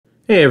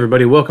Hey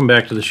everybody, welcome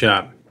back to the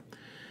shop.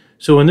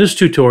 So in this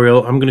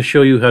tutorial, I'm going to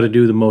show you how to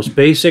do the most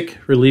basic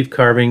relief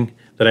carving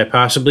that I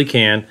possibly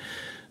can,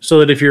 so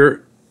that if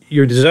your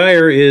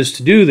desire is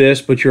to do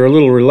this, but you're a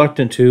little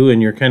reluctant to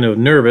and you're kind of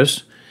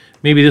nervous,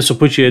 maybe this will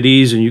put you at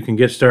ease and you can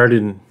get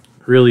started and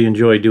really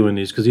enjoy doing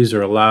these, because these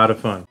are a lot of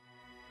fun.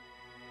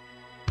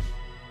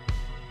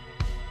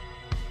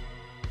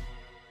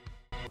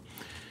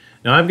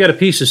 Now I've got a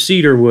piece of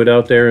cedar wood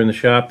out there in the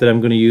shop that I'm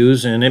going to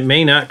use, and it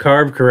may not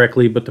carve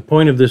correctly, but the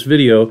point of this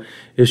video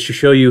is to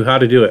show you how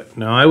to do it.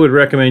 Now I would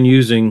recommend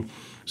using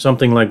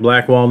something like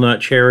black walnut,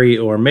 cherry,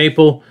 or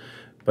maple,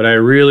 but I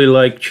really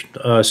like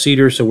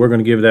cedar, so we're going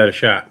to give that a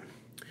shot.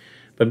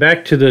 But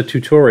back to the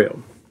tutorial.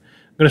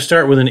 I'm going to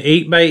start with an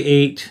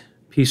 8x8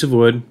 piece of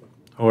wood,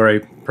 or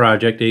a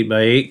project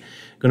 8x8.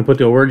 I'm going to put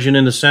the origin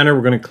in the center.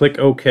 We're going to click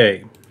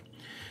OK.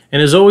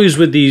 And as always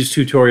with these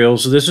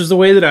tutorials, this is the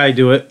way that I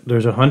do it.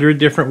 There's 100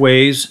 different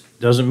ways.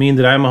 Doesn't mean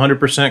that I'm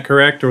 100%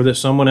 correct or that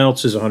someone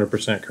else is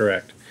 100%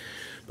 correct.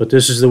 But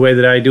this is the way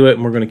that I do it,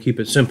 and we're going to keep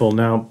it simple.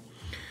 Now,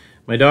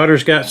 my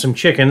daughter's got some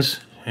chickens,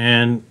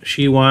 and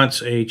she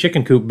wants a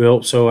chicken coop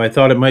built, so I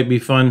thought it might be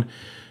fun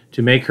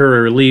to make her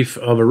a relief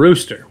of a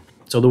rooster.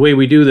 So the way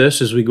we do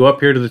this is we go up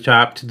here to the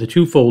top to the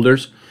two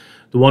folders.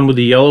 The one with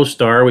the yellow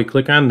star, we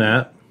click on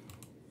that.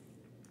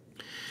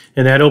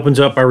 And that opens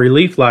up our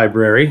relief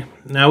library.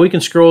 Now we can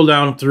scroll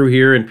down through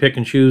here and pick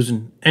and choose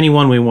any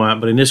one we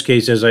want, but in this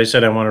case, as I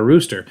said, I want a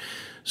rooster.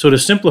 So to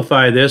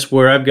simplify this,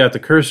 where I've got the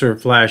cursor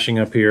flashing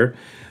up here,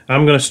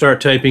 I'm going to start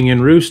typing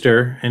in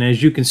rooster, and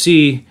as you can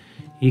see,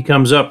 he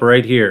comes up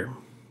right here.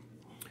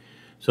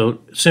 So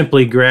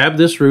simply grab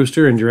this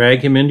rooster and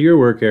drag him into your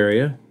work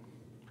area.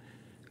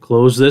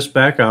 Close this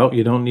back out.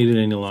 You don't need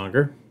it any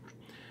longer.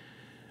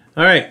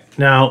 All right,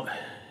 now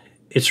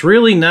it's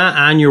really not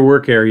on your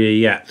work area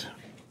yet.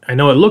 I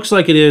know it looks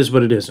like it is,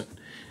 but it isn't.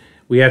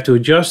 We have to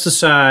adjust the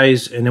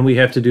size, and then we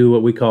have to do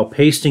what we call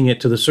pasting it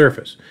to the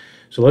surface.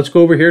 So let's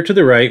go over here to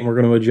the right, and we're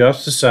going to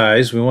adjust the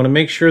size. We want to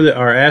make sure that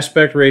our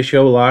aspect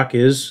ratio lock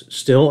is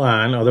still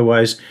on,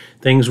 otherwise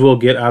things will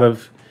get out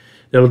of,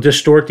 it'll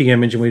distort the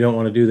image, and we don't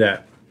want to do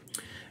that.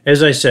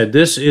 As I said,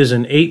 this is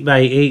an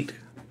 8x8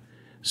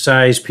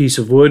 size piece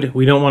of wood.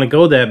 We don't want to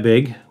go that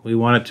big. We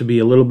want it to be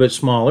a little bit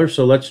smaller,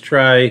 so let's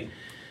try.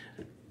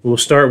 We'll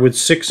start with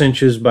 6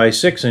 inches by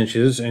 6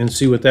 inches and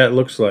see what that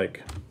looks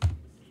like.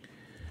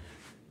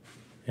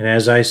 And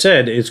as I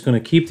said, it's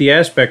going to keep the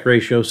aspect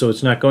ratio, so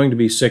it's not going to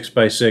be 6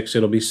 by 6.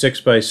 It'll be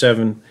 6 by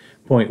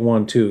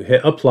 7.12.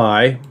 Hit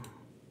apply.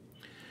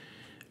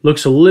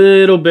 Looks a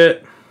little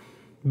bit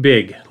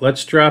big.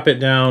 Let's drop it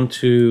down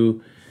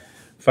to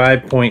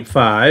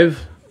 5.5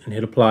 and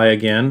hit apply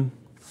again.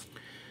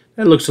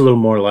 That looks a little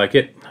more like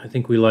it. I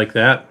think we like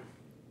that.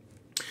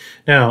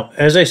 Now,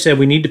 as I said,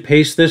 we need to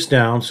paste this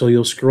down, so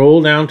you'll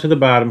scroll down to the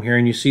bottom here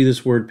and you see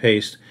this word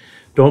paste.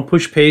 Don't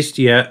push paste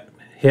yet.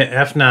 Hit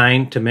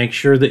F9 to make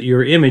sure that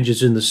your image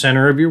is in the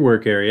center of your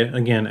work area.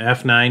 Again,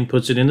 F9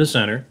 puts it in the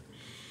center.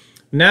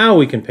 Now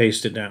we can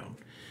paste it down.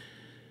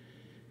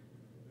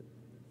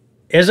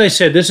 As I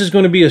said, this is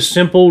going to be a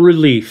simple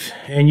relief,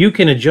 and you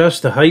can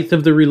adjust the height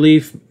of the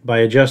relief by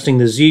adjusting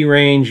the Z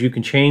range. You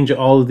can change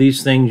all of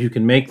these things. You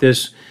can make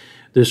this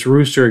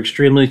rooster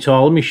extremely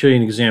tall. Let me show you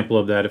an example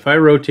of that. If I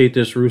rotate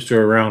this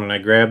rooster around and I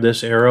grab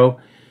this arrow,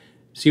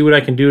 see what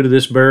I can do to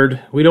this bird?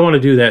 We don't want to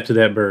do that to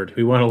that bird.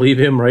 We want to leave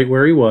him right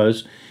where he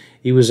was.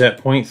 He was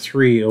at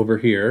 0.3 over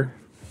here.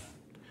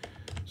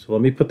 So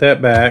let me put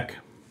that back.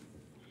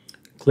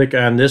 Click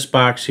on this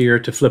box here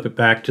to flip it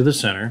back to the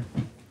center.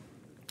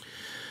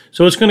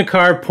 So it's going to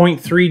carve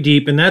 0.3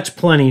 deep, and that's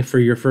plenty for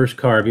your first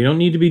carve. You don't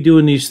need to be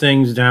doing these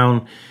things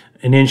down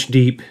an inch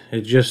deep.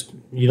 It just,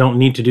 you don't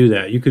need to do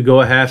that. You could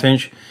go a ½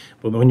 inch,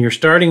 but when you're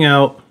starting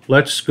out,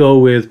 let's go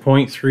with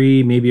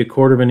 0.3, maybe a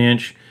quarter of an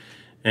inch,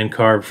 and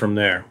carve from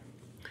there.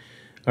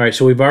 All right,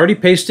 so we've already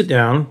pasted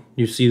down.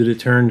 You see that it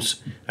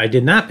turns, I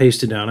did not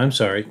paste it down, I'm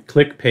sorry.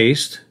 Click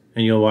paste,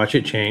 and you'll watch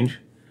it change.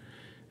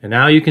 And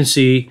now you can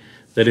see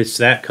that it's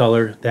that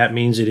color. That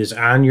means it is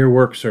on your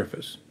work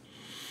surface.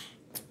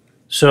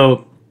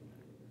 So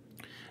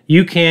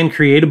you can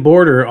create a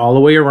border all the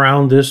way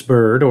around this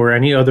bird or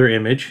any other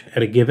image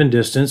at a given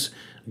distance.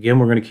 Again,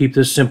 we're going to keep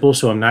this simple,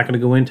 so I'm not going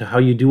to go into how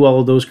you do all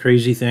of those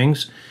crazy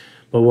things.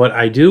 But what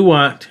I do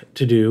want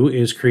to do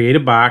is create a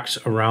box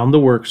around the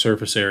work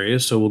surface area.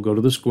 So we'll go to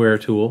the square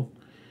tool,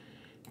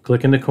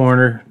 click in the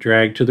corner,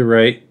 drag to the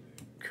right,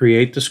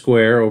 create the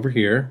square over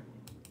here,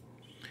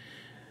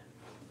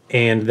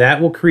 and that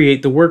will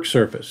create the work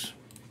surface.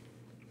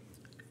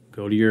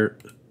 Go to your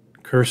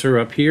cursor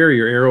up here,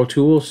 your arrow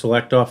tool,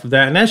 select off of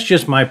that, and that's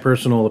just my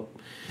personal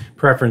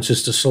preference,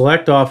 is to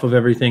select off of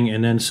everything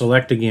and then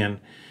select again.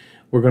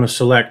 We're going to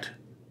select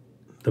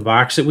the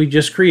box that we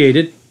just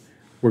created.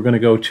 We're going to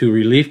go to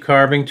Relief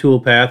Carving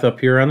Toolpath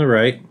up here on the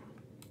right.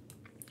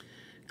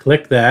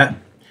 Click that.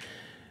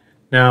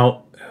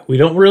 Now, we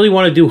don't really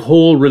want to do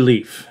whole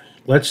relief.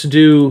 Let's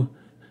do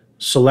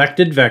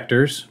selected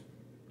vectors.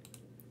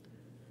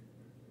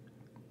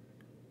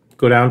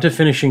 Go down to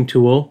Finishing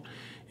Tool.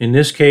 In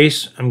this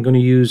case, I'm going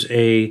to use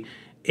a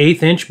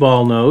 1/8 inch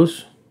ball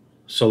nose.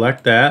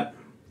 Select that.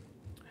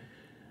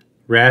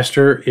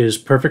 Raster is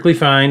perfectly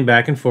fine,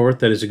 back and forth.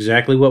 That is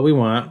exactly what we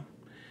want.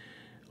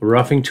 A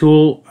roughing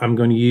tool, I'm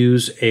going to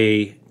use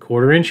a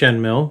 1/4 inch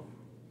end mill.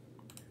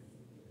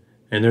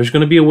 And there's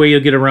going to be a way you'll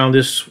get around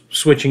this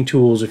switching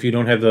tools if you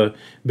don't have the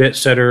bit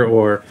setter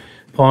or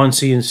Pawn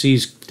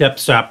CNC's depth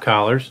stop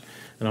collars.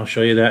 And I'll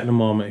show you that in a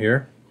moment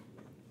here.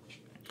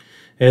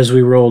 As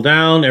we roll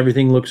down,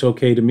 everything looks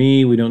okay to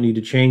me. We don't need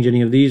to change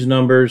any of these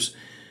numbers.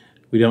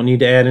 We don't need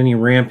to add any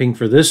ramping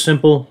for this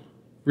simple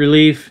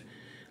relief.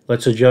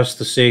 Let's adjust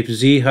the safe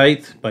Z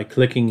height by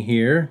clicking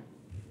here.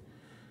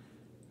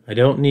 I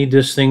don't need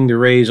this thing to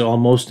raise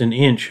almost an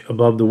inch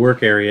above the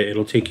work area.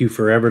 It'll take you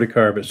forever to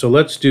carve it. So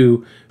let's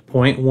do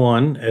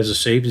 0.1 as a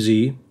safe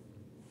Z.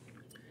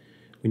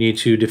 We need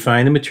to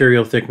define the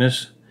material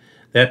thickness.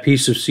 That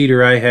piece of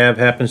cedar I have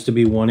happens to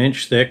be 1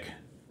 inch thick.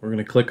 We're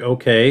going to click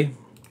OK.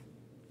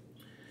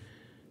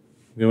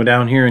 Go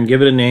down here and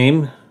give it a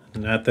name.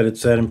 Not that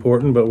it's that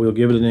important, but we'll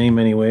give it a name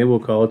anyway. We'll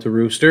call it the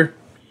Rooster.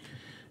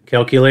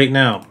 Calculate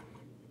now.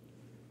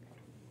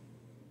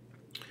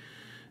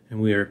 And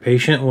we are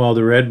patient while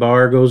the red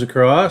bar goes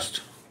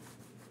across.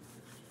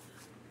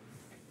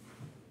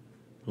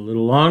 A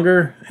little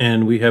longer,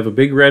 and we have a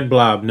big red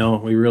blob. No,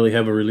 we really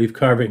have a relief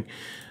carving.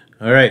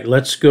 All right,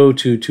 let's go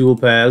to tool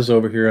paths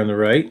over here on the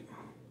right.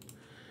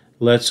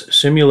 Let's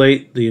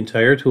simulate the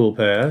entire tool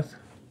path.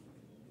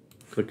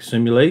 Click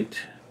simulate.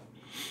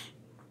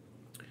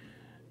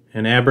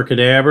 And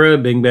abracadabra,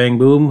 bing bang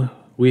boom,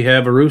 we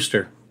have a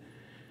rooster.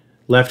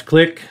 Left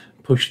click,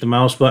 push the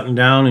mouse button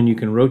down, and you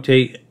can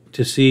rotate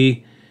to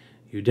see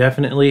you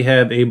definitely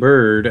have a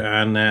bird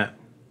on that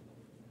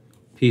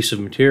piece of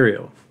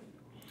material.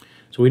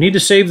 So we need to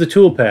save the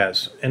tool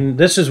paths. And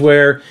this is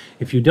where,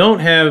 if you don't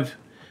have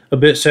a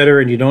bit setter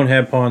and you don't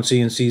have Pawn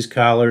CNC's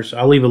collars,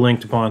 I'll leave a link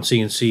to Pawn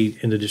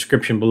CNC in the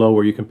description below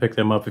where you can pick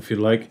them up if you'd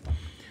like.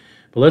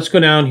 But let's go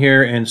down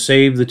here and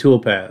save the tool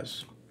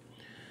paths.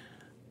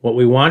 What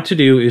we want to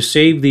do is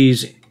save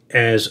these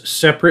as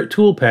separate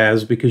tool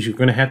paths because you're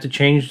going to have to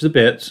change the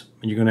bits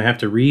and you're going to have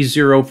to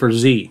re-zero for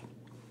Z.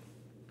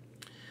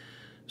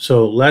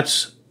 So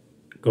let's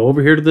go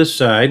over here to this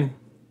side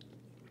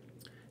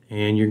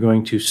and you're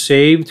going to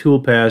save tool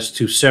paths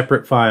to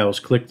separate files.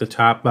 Click the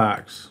top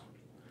box.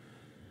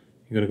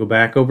 You're going to go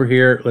back over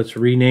here. Let's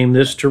rename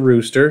this to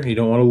Rooster. You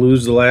don't want to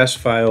lose the last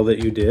file that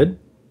you did.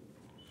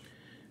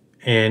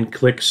 And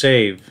click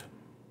Save.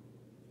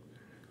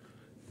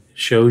 It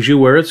shows you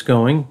where it's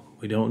going.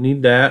 We don't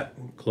need that.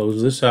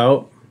 Close this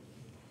out.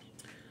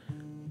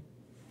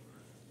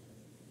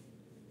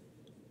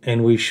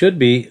 And we should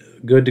be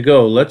good to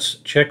go. Let's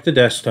check the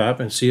desktop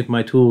and see if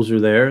my tools are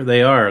there.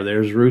 They are.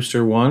 There's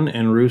Rooster 1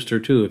 and Rooster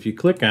 2. If you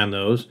click on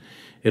those,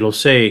 it'll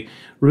say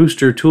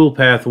Rooster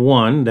Toolpath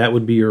 1. That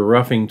would be your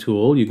roughing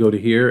tool. You go to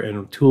here,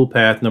 and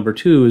Toolpath number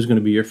 2 is going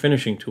to be your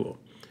finishing tool.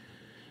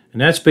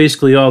 And that's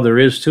basically all there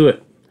is to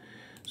it.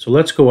 So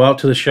let's go out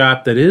to the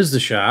shop that is the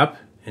shop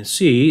and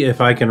see if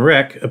I can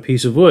wreck a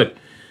piece of wood,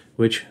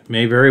 which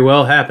may very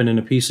well happen in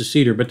a piece of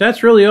cedar. But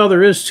that's really all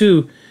there is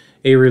to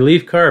a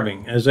relief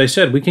carving. As I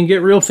said, we can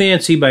get real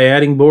fancy by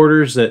adding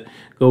borders that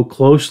go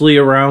closely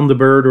around the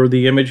bird or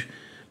the image,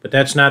 but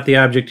that's not the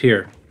object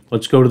here.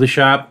 Let's go to the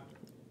shop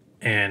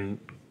and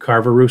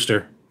carve a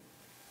rooster.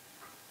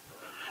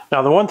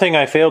 Now, the one thing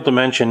I failed to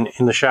mention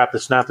in the shop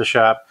that's not the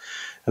shop,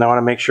 and I want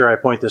to make sure I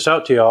point this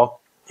out to y'all,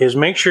 is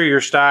make sure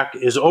your stock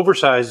is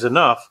oversized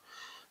enough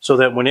so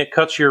that when it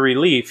cuts your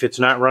relief, it's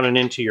not running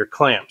into your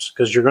clamps,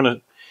 because you're going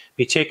to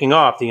be taking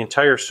off the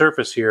entire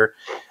surface here.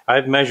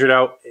 I've measured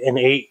out an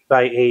 8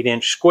 by 8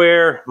 inch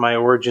square. My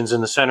origin's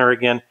in the center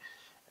again,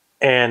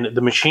 and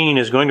the machine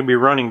is going to be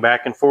running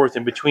back and forth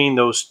in between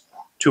those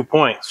 2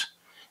 points.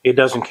 It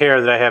doesn't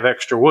care that I have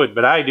extra wood,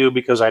 but I do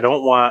because I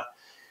don't want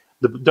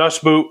the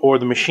dust boot or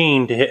the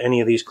machine to hit any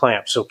of these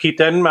clamps. So keep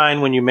that in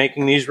mind when you're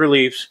making these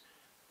reliefs.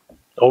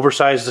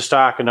 Oversize the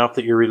stock enough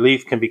that your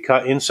relief can be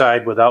cut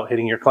inside without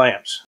hitting your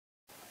clamps.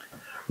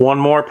 One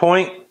more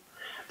point.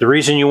 The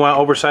reason you want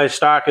oversized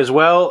stock as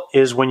well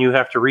is when you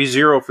have to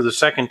re-zero for the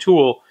second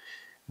tool,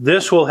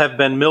 this will have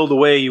been milled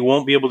away. You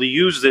won't be able to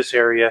use this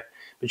area,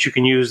 but you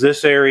can use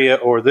this area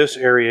or this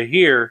area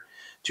here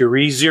to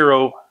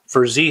re-zero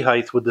for Z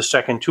height with the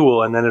second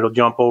tool, and then it'll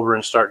jump over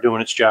and start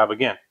doing its job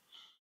again.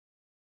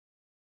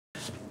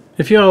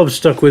 If y'all have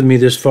stuck with me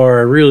this far,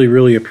 I really,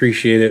 really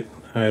appreciate it.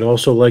 I'd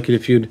also like it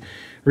if you'd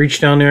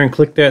reach down there and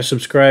click that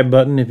subscribe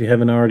button if you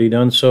haven't already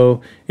done so.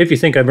 If you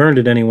think I've earned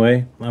it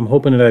anyway. I'm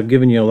hoping that I've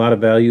given you a lot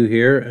of value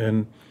here,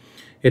 and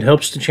it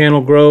helps the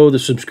channel grow. The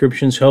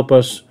subscriptions help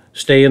us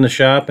stay in the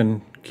shop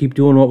and keep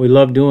doing what we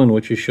love doing,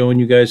 which is showing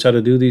you guys how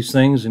to do these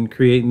things and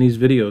creating these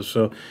videos.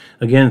 So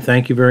again,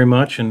 thank you very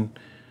much, and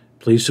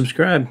please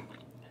subscribe.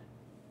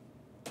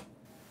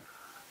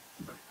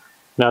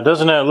 Now,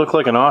 doesn't that look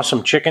like an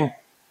awesome chicken?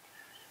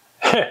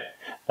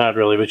 Not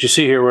really, but you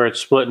see here where it's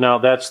splitting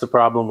out. That's the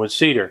problem with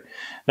cedar.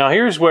 Now,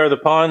 here's where the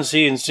Pawn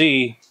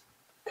CNC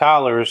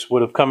collars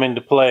would have come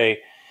into play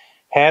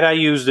had I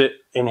used it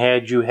and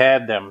had you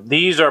had them.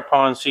 These are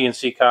Pawn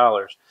CNC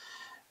collars.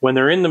 when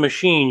they're in the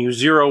machine, you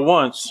zero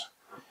once,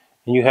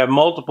 and you have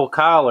multiple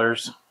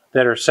collars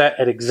that are set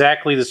at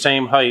exactly the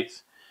same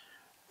height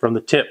from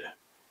the tip.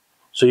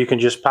 So you can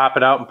just pop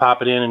it out and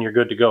pop it in and you're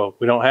good to go.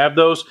 We don't have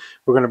those.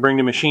 We're going to bring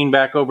the machine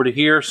back over to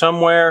here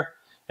somewhere,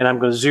 and I'm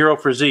going to zero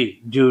for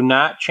Z. Do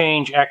not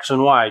change X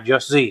and Y,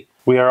 just Z.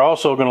 We are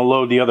also going to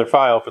load the other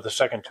file for the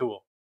second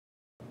tool.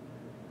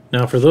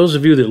 Now, for those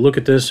of you that look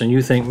at this and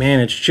you think, man,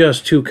 it's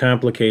just too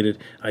complicated,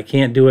 I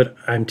can't do it,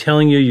 I'm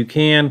telling you, you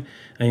can.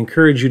 I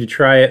encourage you to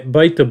try it.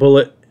 Bite the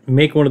bullet.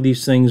 Make one of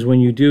these things. When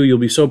you do, you'll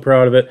be so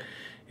proud of it.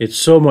 It's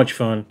so much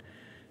fun.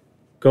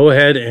 Go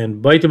ahead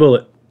and bite the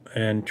bullet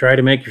and try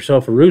to make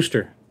yourself a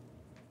rooster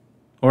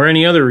or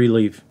any other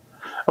relief.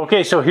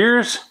 Okay, so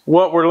here's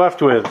what we're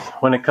left with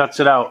when it cuts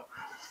it out.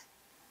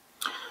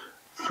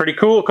 Pretty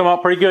cool, come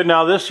out pretty good.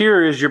 Now this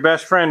here is your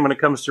best friend when it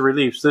comes to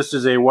reliefs. This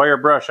is a wire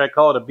brush. I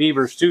call it a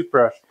beaver's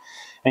toothbrush.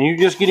 And you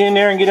just get in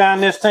there and get on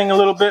this thing a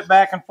little bit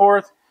back and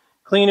forth,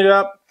 clean it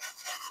up,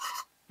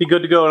 be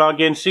good to go. And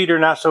again, cedar,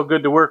 not so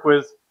good to work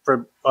with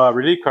for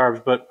relief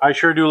carves, but I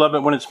sure do love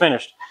it when it's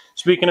finished.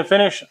 Speaking of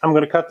finish, I'm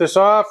going to cut this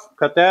off,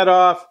 cut that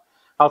off.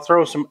 I'll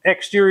throw some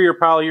exterior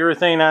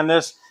polyurethane on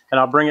this, and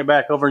I'll bring it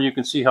back over and you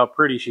can see how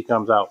pretty she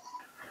comes out.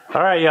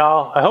 All right,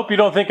 y'all. I hope you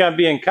don't think I'm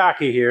being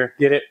cocky here.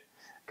 Get it?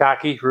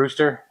 Cocky,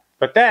 rooster.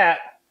 But that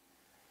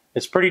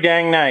is pretty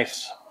dang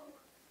nice.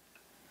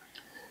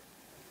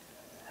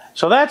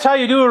 So that's how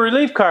you do a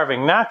relief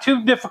carving. Not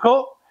too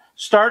difficult.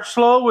 Start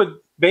slow with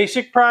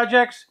basic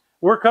projects.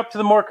 Work up to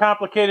the more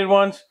complicated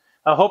ones.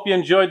 I hope you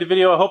enjoyed the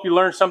video. I hope you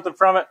learned something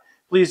from it.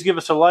 Please give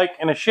us a like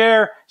and a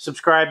share.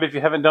 Subscribe if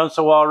you haven't done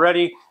so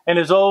already. And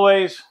as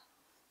always,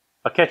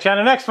 I'll catch you on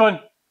the next one.